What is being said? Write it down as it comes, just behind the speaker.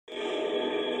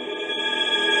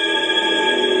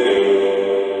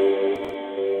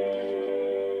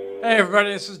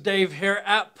everybody, this is Dave here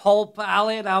at Pulp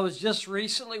Alley, and I was just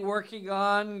recently working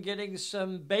on getting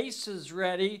some bases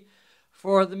ready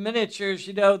for the miniatures.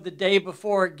 You know, the day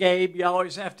before a game, you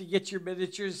always have to get your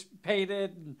miniatures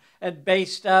painted and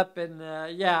based up, and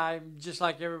yeah, I'm just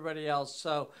like everybody else.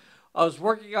 So I was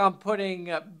working on putting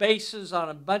bases on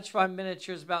a bunch of my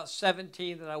miniatures, about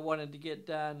 17 that I wanted to get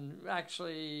done,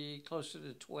 actually closer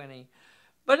to 20.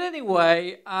 But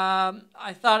anyway,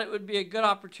 I thought it would be a good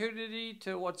opportunity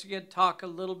to once again talk a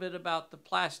little bit about the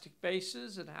plastic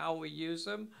bases and how we use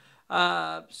them.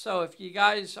 So if you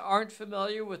guys aren't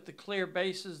familiar with the clear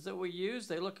bases that we use,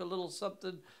 they look a little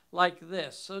something like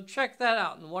this. So check that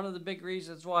out. And one of the big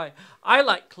reasons why I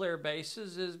like clear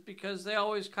bases is because they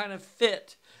always kind of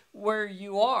fit where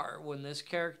you are. When this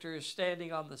character is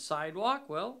standing on the sidewalk,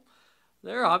 well,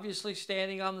 they're obviously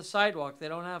standing on the sidewalk. They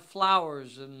don't have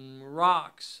flowers and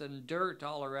rocks and dirt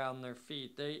all around their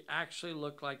feet. They actually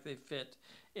look like they fit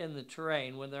in the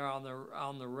terrain. When they're on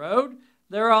the road,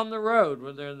 they're on the road.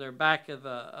 When they're in their back of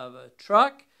a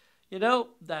truck, you know,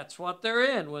 that's what they're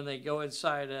in. When they go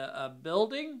inside a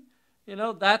building, you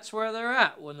know, that's where they're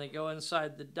at. When they go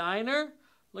inside the diner,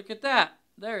 look at that.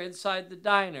 They're inside the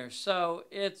diner. So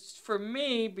it's, for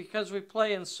me, because we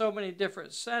play in so many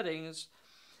different settings,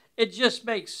 it just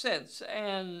makes sense.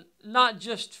 And not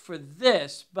just for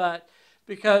this, but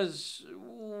because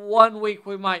one week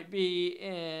we might be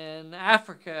in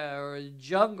Africa or a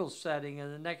jungle setting,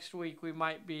 and the next week we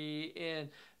might be in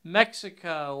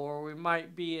Mexico, or we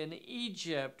might be in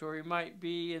Egypt, or we might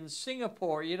be in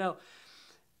Singapore, you know.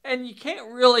 And you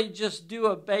can't really just do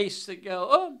a base that go,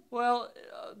 oh, well,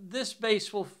 this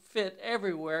base will fit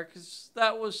everywhere, because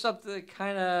that was something that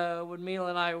kind of, when Mila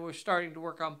and I were starting to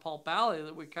work on Pulp Alley,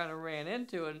 that we kind of ran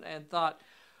into and thought,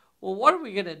 well, what are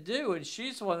we going to do? And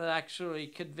she's the one that actually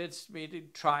convinced me to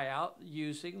try out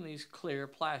using these clear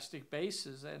plastic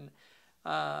bases. And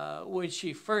when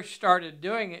she first started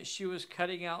doing it, she was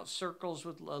cutting out circles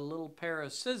with a little pair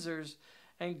of scissors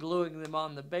and gluing them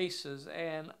on the bases.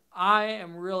 And I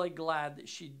am really glad that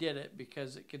she did it,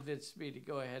 because it convinced me to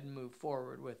go ahead and move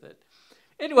forward with it.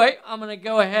 Anyway, I'm going to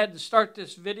go ahead and start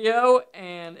this video,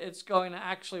 and it's going to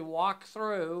actually walk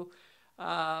through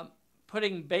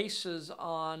putting bases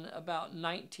on about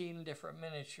 19 different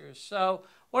miniatures. So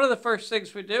one of the first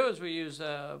things we do is we use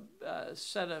a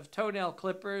set of toenail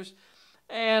clippers.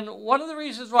 And one of the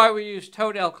reasons why we use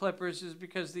toenail clippers is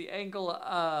because the angle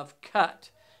of cut,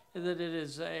 that it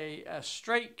is a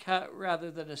straight cut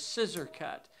rather than a scissor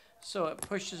cut. So it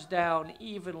pushes down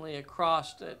evenly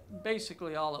across it,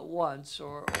 basically all at once,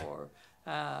 or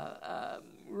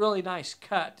really nice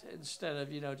cut, instead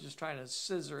of, you know, just trying to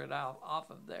scissor it out off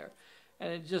of there.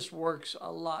 And it just works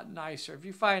a lot nicer. If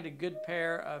you find a good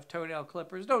pair of toenail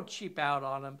clippers, don't cheap out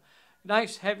on them.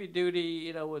 Nice heavy duty,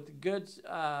 you know, with good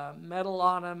metal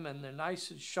on them, and they're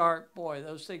nice and sharp. Boy,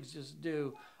 those things just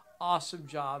do awesome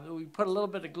job. We put a little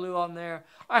bit of glue on there.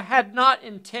 I had not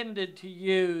intended to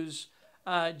use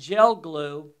gel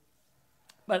glue,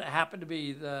 but it happened to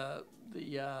be the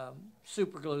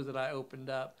super glue that I opened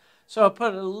up. So I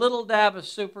put a little dab of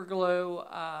super glue,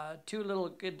 2 little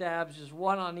good dabs, just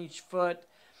 1 on each foot,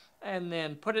 and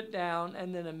then put it down,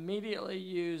 and then immediately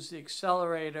use the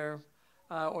accelerator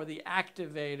or the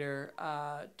activator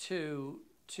to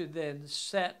then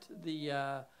set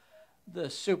the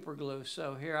super glue.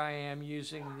 So here I am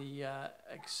using the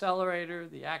accelerator,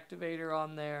 the activator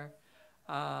on there.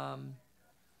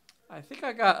 I think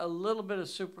I got a little bit of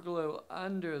super glue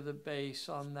under the base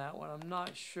on that one. I'm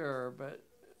not sure, but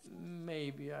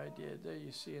maybe I did. There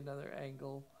you see another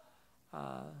angle.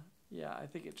 Yeah, I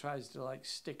think it tries to like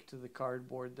stick to the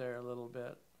cardboard there a little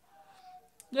bit.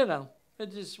 You know,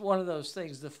 it's just one of those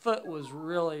things. The foot was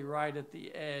really right at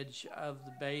the edge of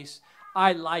the base.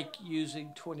 I like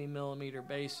using 20mm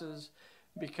bases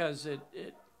because it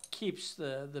keeps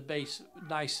the base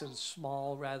nice and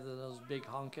small rather than those big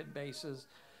honking bases.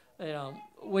 You know,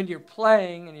 when you're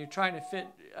playing and you're trying to fit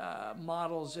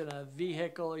models in a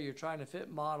vehicle, or you're trying to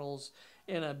fit models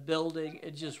in a building,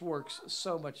 it just works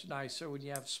so much nicer when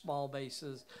you have small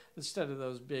bases instead of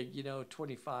those big, you know,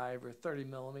 25 or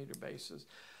 30mm bases.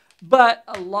 But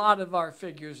a lot of our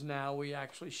figures now we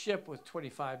actually ship with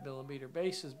 25mm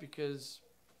bases, because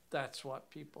that's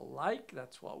what people like.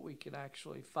 That's what we can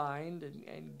actually find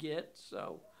and get.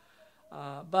 So,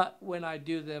 but when I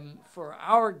do them for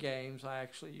our games, I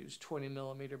actually use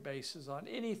 20mm bases on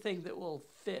anything that will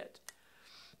fit.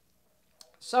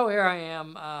 So here I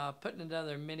am putting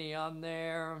another mini on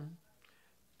there,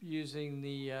 using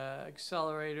the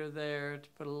accelerator there to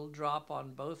put a little drop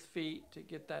on both feet to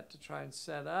get that to try and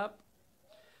set up.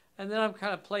 And then I'm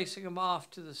kind of placing them off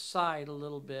to the side a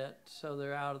little bit so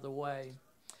they're out of the way.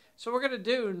 So we're going to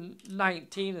do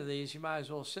 19 of these. You might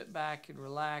as well sit back and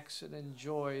relax and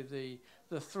enjoy the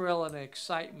thrill and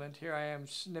excitement. Here I am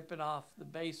snipping off the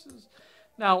bases.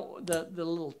 Now, the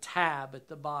little tab at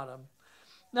the bottom.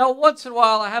 Now, once in a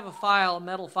while, I have a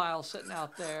metal file sitting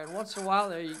out there, and once in a while,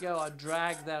 there you go, I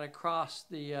drag that across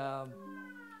the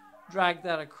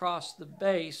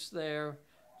base there,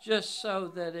 just so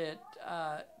that it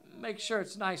makes sure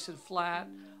it's nice and flat.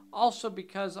 Also,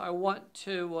 because I want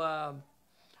to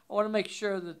make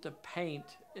sure that the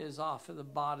paint is off of the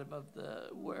bottom of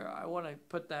where I want to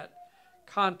put that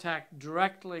contact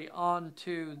directly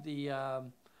onto the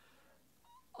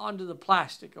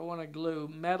plastic. I want to glue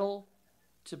metal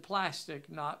to plastic,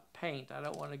 not paint. I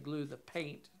don't want to glue the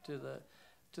paint to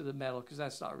the metal because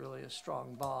that's not really a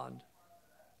strong bond.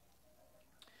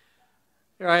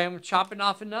 Here I am chopping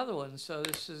off another one, so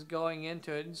this is going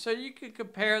into it. And so you could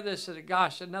compare this to,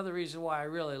 gosh, another reason why I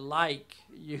really like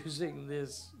using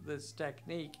this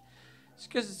technique is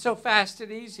because it's so fast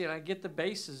and easy, and I get the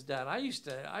bases done. I used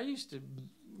to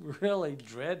really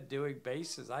dread doing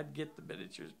bases. I'd get the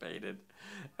miniatures painted,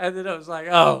 and then I was like,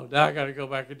 oh, now I got to go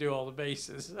back and do all the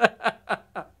bases.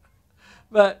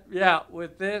 But yeah,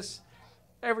 with this,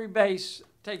 every base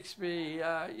takes me,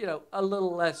 a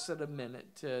little less than a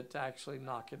minute to actually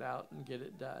knock it out and get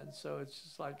it done. So it's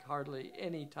just like hardly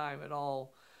any time at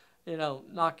all.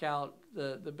 Knock out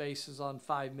the bases on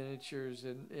 5 miniatures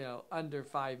in under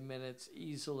 5 minutes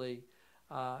easily,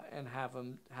 and have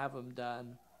them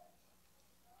done.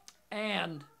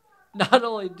 And not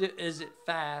only is it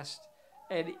fast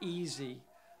and easy,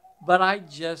 but I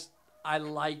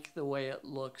like the way it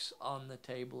looks on the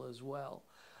table as well.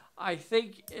 I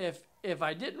think if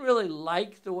I didn't really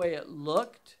like the way it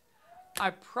looked, I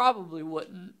probably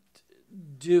wouldn't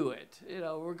do it,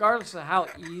 regardless of how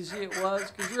easy it was.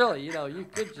 Because really, you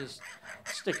could just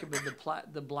stick them in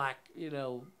the black,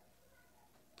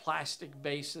 plastic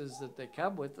bases that they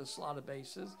come with, the slotted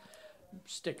bases.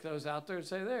 Stick those out there and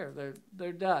say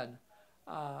they're done.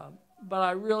 But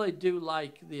I really do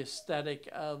like the aesthetic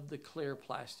of the clear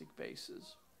plastic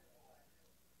bases.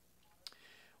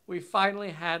 We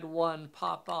finally had one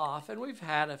pop off, and we've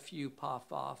had a few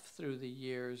pop off through the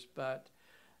years, but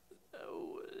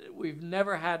we've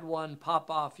never had one pop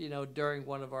off, during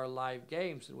one of our live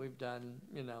games. And we've done,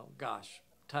 gosh,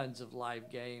 tons of live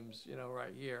games,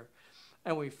 right here.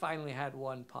 And we finally had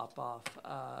one pop off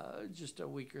just a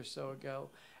week or so ago.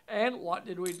 And what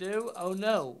did we do? Oh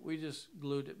no, we just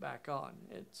glued it back on.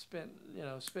 It spent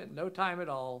no time at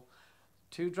all.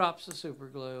 2 drops of super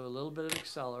glue, a little bit of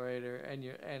accelerator, and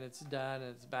it's done,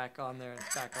 and it's back on there, and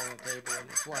it's back on the table, and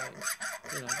you're playing.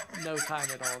 No time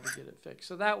at all to get it fixed.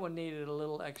 So that one needed a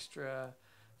little extra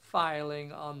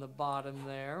filing on the bottom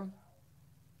there.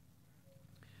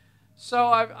 So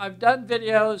I've done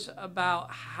videos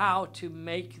about how to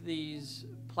make these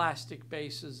plastic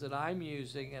bases that I'm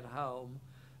using at home.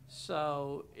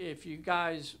 So if you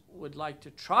guys would like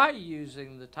to try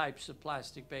using the types of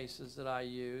plastic bases that I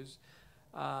use,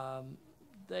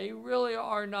 they really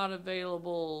are not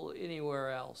available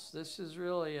anywhere else. This is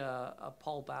really a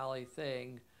Pulp Alley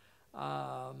thing.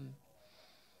 And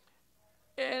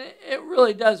it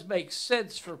really does make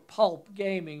sense for Pulp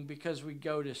gaming because we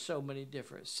go to so many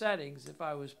different settings. If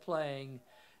I was playing,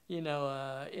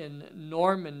 in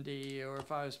Normandy, or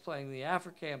if I was playing the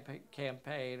African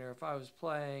campaign, or if I was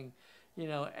playing,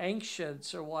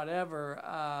 Ancients or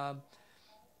whatever,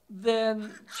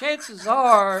 then chances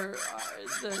are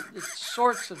the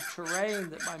sorts of terrain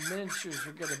that my miniatures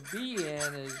are going to be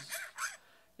in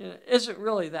isn't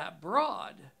really that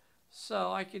broad.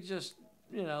 So I could just,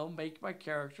 make my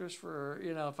characters for,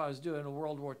 if I was doing a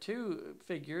World War II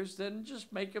figures, then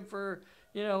just make them for,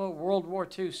 a World War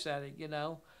II setting,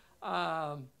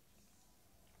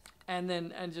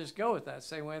 and just go with that.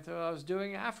 Same way if I was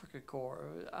doing Africa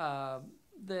Corps,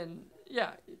 then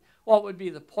yeah, what would be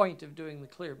the point of doing the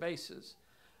clear bases?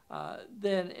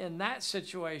 Then in that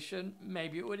situation,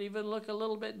 maybe it would even look a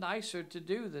little bit nicer to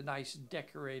do the nice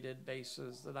decorated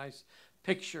bases, the nice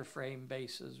picture frame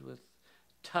bases with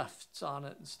tufts on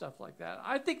it and stuff like that.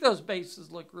 I think those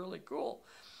bases look really cool.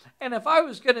 And if I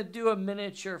was going to do a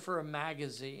miniature for a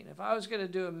magazine, if I was going to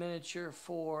do a miniature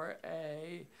for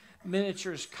a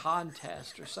miniatures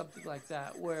contest or something like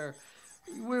that, where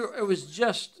it was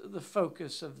just the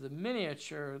focus of the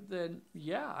miniature, then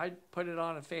yeah, I'd put it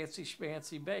on a fancy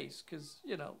schmancy base because,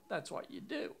 that's what you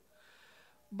do.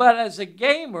 But as a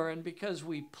gamer, and because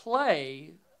we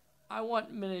play, I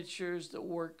want miniatures that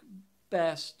work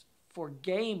best for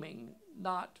gaming,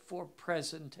 not for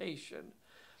presentation.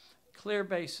 Clear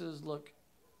bases look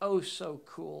oh so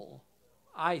cool,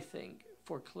 I think,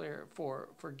 for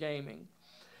gaming.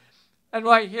 And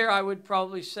right here, I would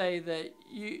probably say that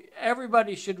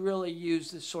everybody should really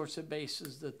use the sorts of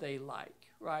bases that they like,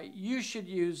 right? You should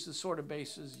use the sort of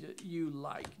bases that you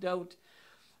like. Don't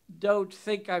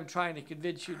think I'm trying to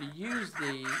convince you to use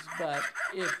these, but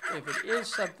if it is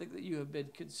something that you have been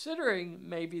considering,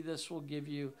 maybe this will give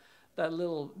you that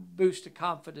little boost of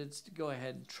confidence to go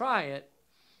ahead and try it.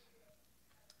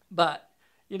 But,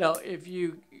 you know, if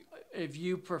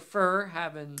you prefer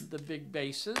having the big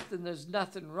bases, then there's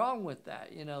nothing wrong with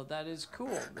that. You know, that is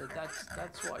cool.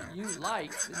 That's what you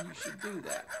like, then you should do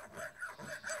that.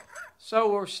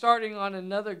 So we're starting on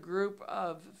another group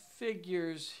of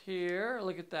figures here.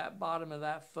 Look at that bottom of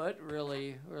that foot,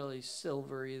 really, really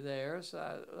silvery there.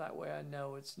 So that way I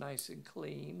know it's nice and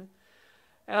clean.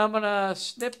 And I'm going to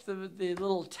snip the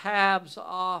little tabs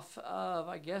off of,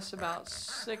 I guess, about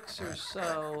 6 or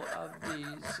so of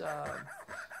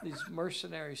these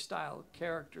mercenary style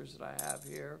characters that I have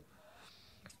here.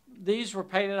 These were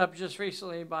painted up just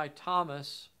recently by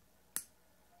Thomas,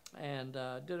 and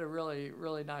did a really,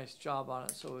 really nice job on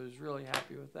it, so I was really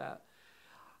happy with that.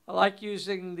 I like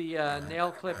using the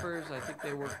nail clippers. I think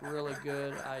they work really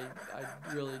good. I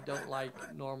really don't like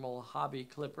normal hobby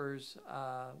clippers,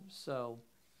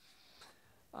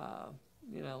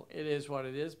 you know, it is what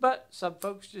it is. But some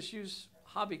folks just use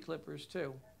hobby clippers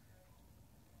too.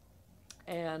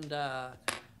 And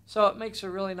so it makes a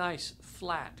really nice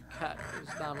flat cut.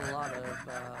 There's not a lot of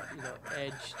you know,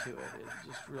 edge to it. It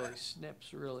just really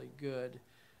snips really good.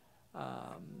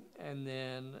 And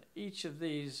then each of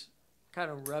these, kind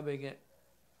of rubbing it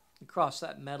across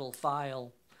that metal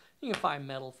file. You can find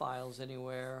metal files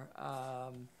anywhere.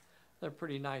 They're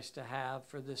pretty nice to have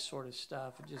for this sort of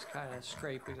stuff. And just kind of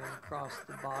scraping them across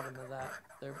the bottom of that,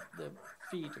 the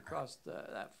feet across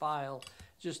that file,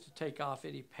 just to take off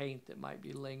any paint that might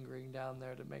be lingering down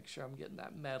there, to make sure I'm getting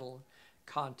that metal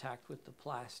contact with the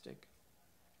plastic.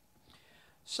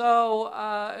 So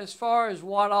as far as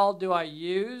what all do I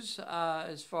use,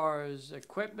 as far as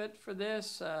equipment for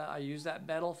this, I use that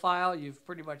metal file. You've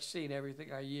pretty much seen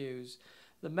everything I use.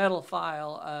 The metal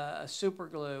file, a super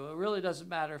glue. It really doesn't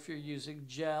matter if you're using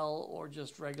gel or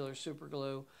just regular super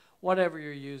glue. Whatever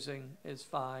you're using is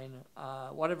fine.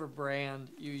 Whatever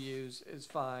brand you use is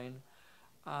fine.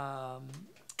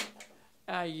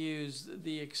 I use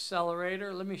the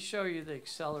accelerator. Let me show you the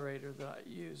accelerator that I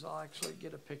use. I'll actually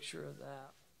get a picture of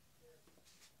that.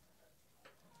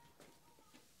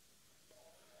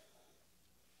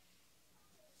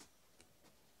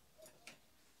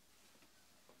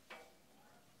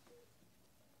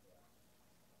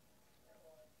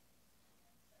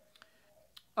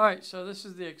 All right, so this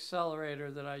is the accelerator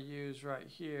that I use right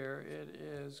here. It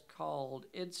is called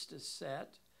InstaSet,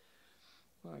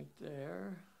 right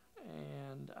there.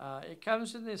 And it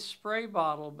comes in this spray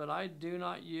bottle, but I do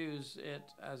not use it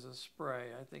as a spray.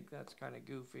 I think that's kind of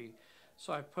goofy.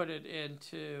 So I put it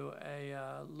into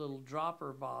a little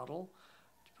dropper bottle.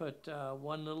 Put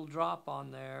one little drop on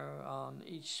there on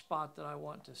each spot that I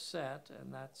want to set,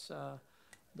 and that's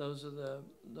those are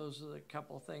the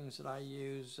couple things that I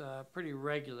use pretty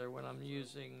regular when I'm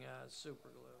using super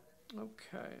glue.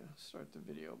 Okay, let's start the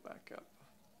video back up.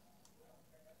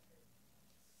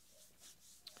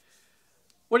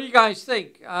 What do you guys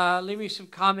think? Leave me some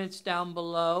comments down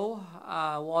below.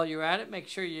 While you're at it, make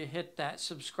sure you hit that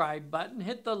subscribe button,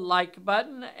 hit the like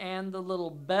button, and the little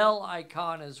bell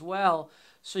icon as well,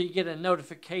 so you get a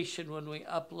notification when we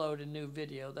upload a new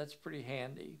video. That's pretty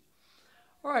handy.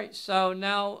 All right, so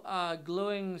now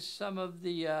gluing some of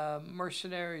the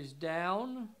mercenaries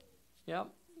down. Yep,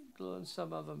 gluing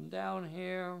some of them down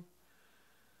here.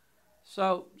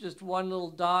 So just one little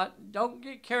dot. Don't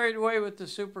get carried away with the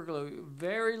super glue.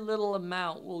 Very little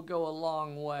amount will go a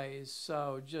long ways.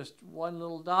 So just one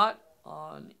little dot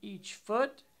on each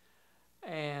foot,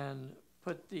 and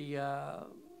put the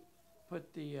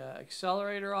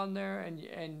accelerator on there, and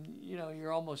you know,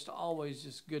 you're almost always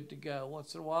just good to go.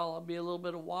 Once in a while there'll be a little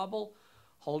bit of wobble.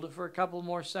 Hold it for a couple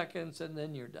more seconds, and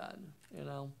then you're done. You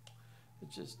know,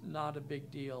 it's just not a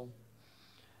big deal.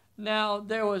 Now,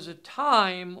 there was a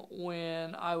time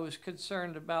when I was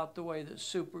concerned about the way that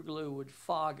super glue would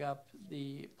fog up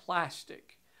the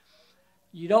plastic.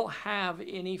 You don't have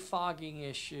any fogging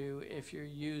issue if you're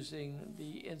using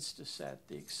the InstaSet,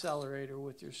 the accelerator,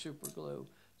 with your super glue.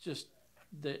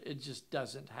 It just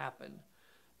doesn't happen.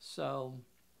 So,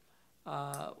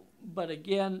 but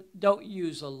again, don't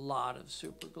use a lot of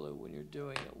super glue when you're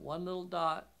doing it. One little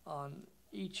dot on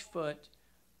each foot,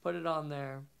 put it on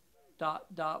there,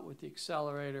 dot with the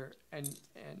accelerator, and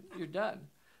you're done.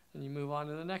 and you move on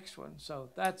to the next one. So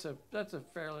that's a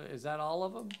fairly, is that all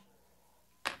of them?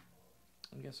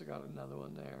 I guess I got another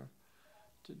one there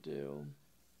to do.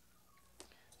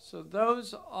 So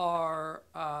those are,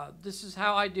 this is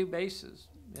how I do bases,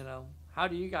 you know. How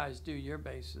do you guys do your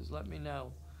bases? Let me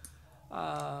know.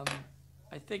 I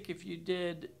think if you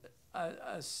did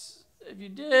a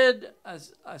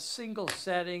single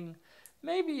setting,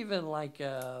 maybe even like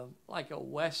a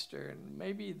Western,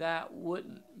 maybe that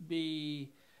wouldn't be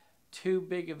too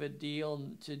big of a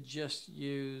deal to just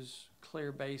use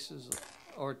clear bases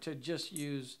or to just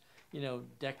use, you know,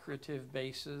 decorative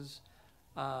bases.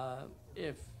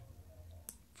 If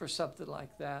for something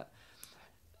like that.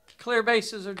 Clear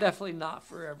bases are definitely not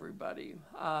for everybody.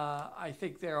 I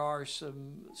think there are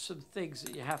some things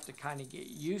that you have to kind of get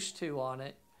used to on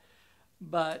it.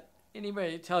 But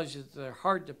anybody that tells you that they're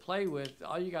hard to play with,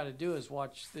 all you got to do is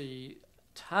watch the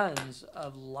tons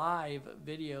of live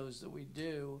videos that we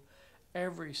do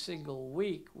every single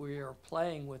week. We are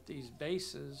playing with these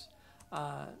bases,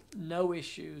 no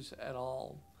issues at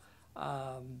all.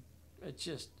 It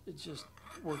just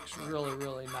works really,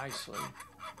 really nicely.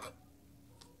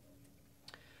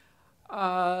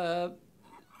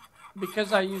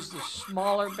 Because I use the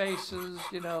smaller bases,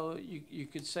 you know, you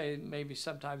could say maybe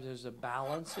sometimes there's a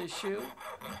balance issue,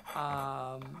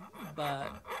 but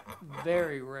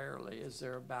very rarely is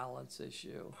there a balance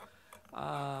issue.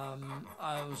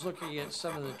 I was looking at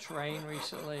some of the terrain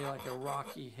recently, like a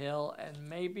rocky hill, and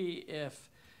maybe if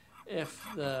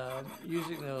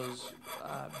using those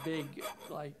big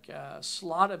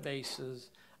slotted bases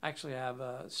actually have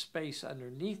a space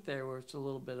underneath there where it's a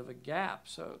little bit of a gap,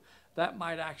 so that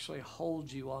might actually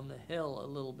hold you on the hill a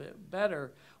little bit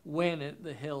better when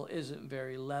the hill isn't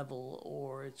very level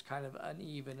or it's kind of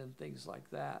uneven and things like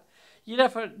that. You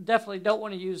definitely don't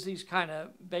want to use these kind of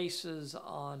bases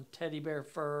on teddy bear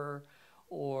fur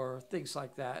or things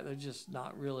like that. They're just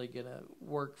not really going to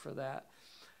work for that.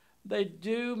 They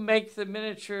do make the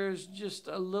miniatures just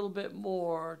a little bit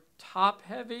more top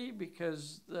heavy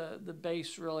because the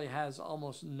base really has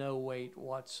almost no weight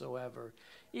whatsoever.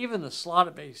 Even the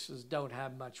slotted bases don't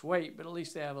have much weight, but at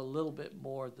least they have a little bit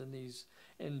more than these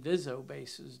Inviso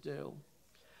bases do.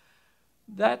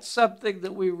 That's something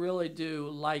that we really do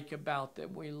like about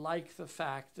them. We like the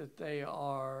fact that they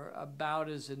are about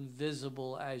as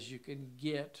invisible as you can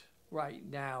get right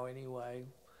now anyway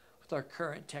with our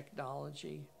current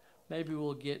technology. Maybe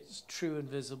we'll get true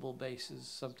invisible bases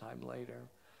sometime later.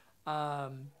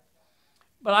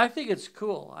 But I think it's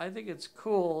cool. I think it's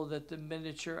cool that the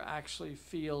miniature actually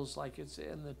feels like it's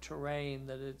in the terrain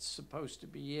that it's supposed to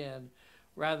be in,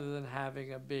 rather than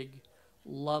having a big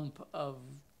lump of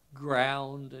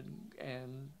ground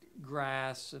and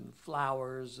grass and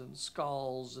flowers and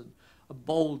skulls and a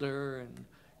boulder and,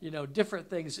 you know, different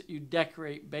things that you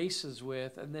decorate bases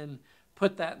with, and then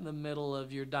put that in the middle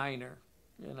of your diner.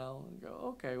 You know, and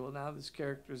go, okay, well, now this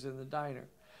character's in the diner.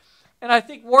 And I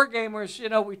think wargamers, you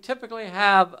know, we typically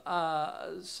have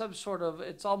some sort of,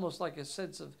 it's almost like a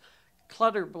sense of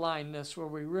clutter blindness where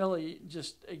we really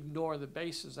just ignore the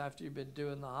bases after you've been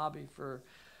doing the hobby for,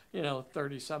 you know,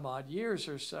 30 some odd years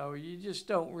or so. You just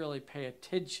don't really pay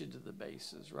attention to the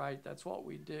bases, right? That's what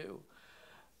we do.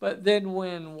 But then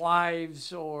when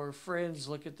wives or friends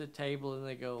look at the table and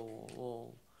they go,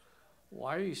 well,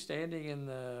 why are you standing in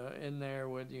there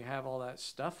when you have all that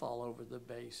stuff all over the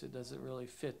base? It doesn't really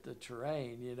fit the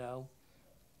terrain, you know.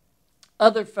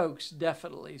 Other folks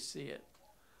definitely see it.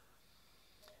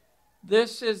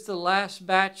 This is the last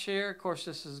batch here. Of course,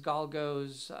 this is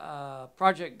Galgo's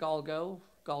Project Galgo.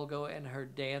 Galgo and her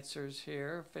dancers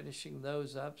here, finishing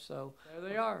those up. So there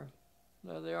they are.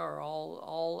 There they are.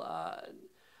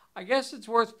 I guess it's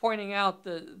worth pointing out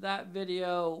that that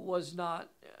video was not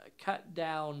cut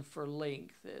down for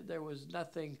length. There was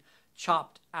nothing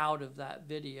chopped out of that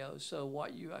video. So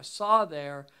what you saw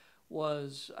there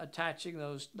was attaching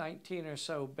those 19 or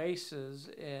so bases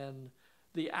in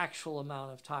the actual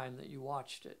amount of time that you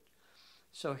watched it.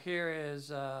 So here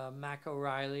is Mac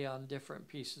O'Reilly on different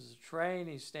pieces of terrain.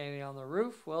 He's standing on the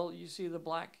roof. Well, you see the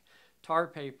black tar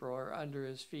paper under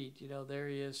his feet. You know, there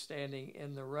he is standing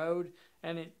in the road,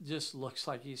 and it just looks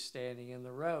like he's standing in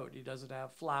the road. He doesn't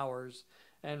have flowers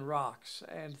and rocks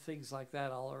and things like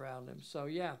that all around him. So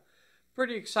yeah,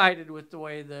 pretty excited with the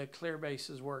way the clear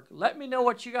bases work. Let me know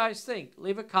what you guys think.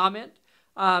 Leave a comment.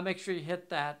 Make sure you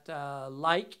hit that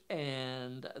like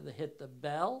and hit the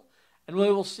bell. And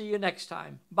we will see you next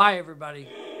time. Bye, everybody.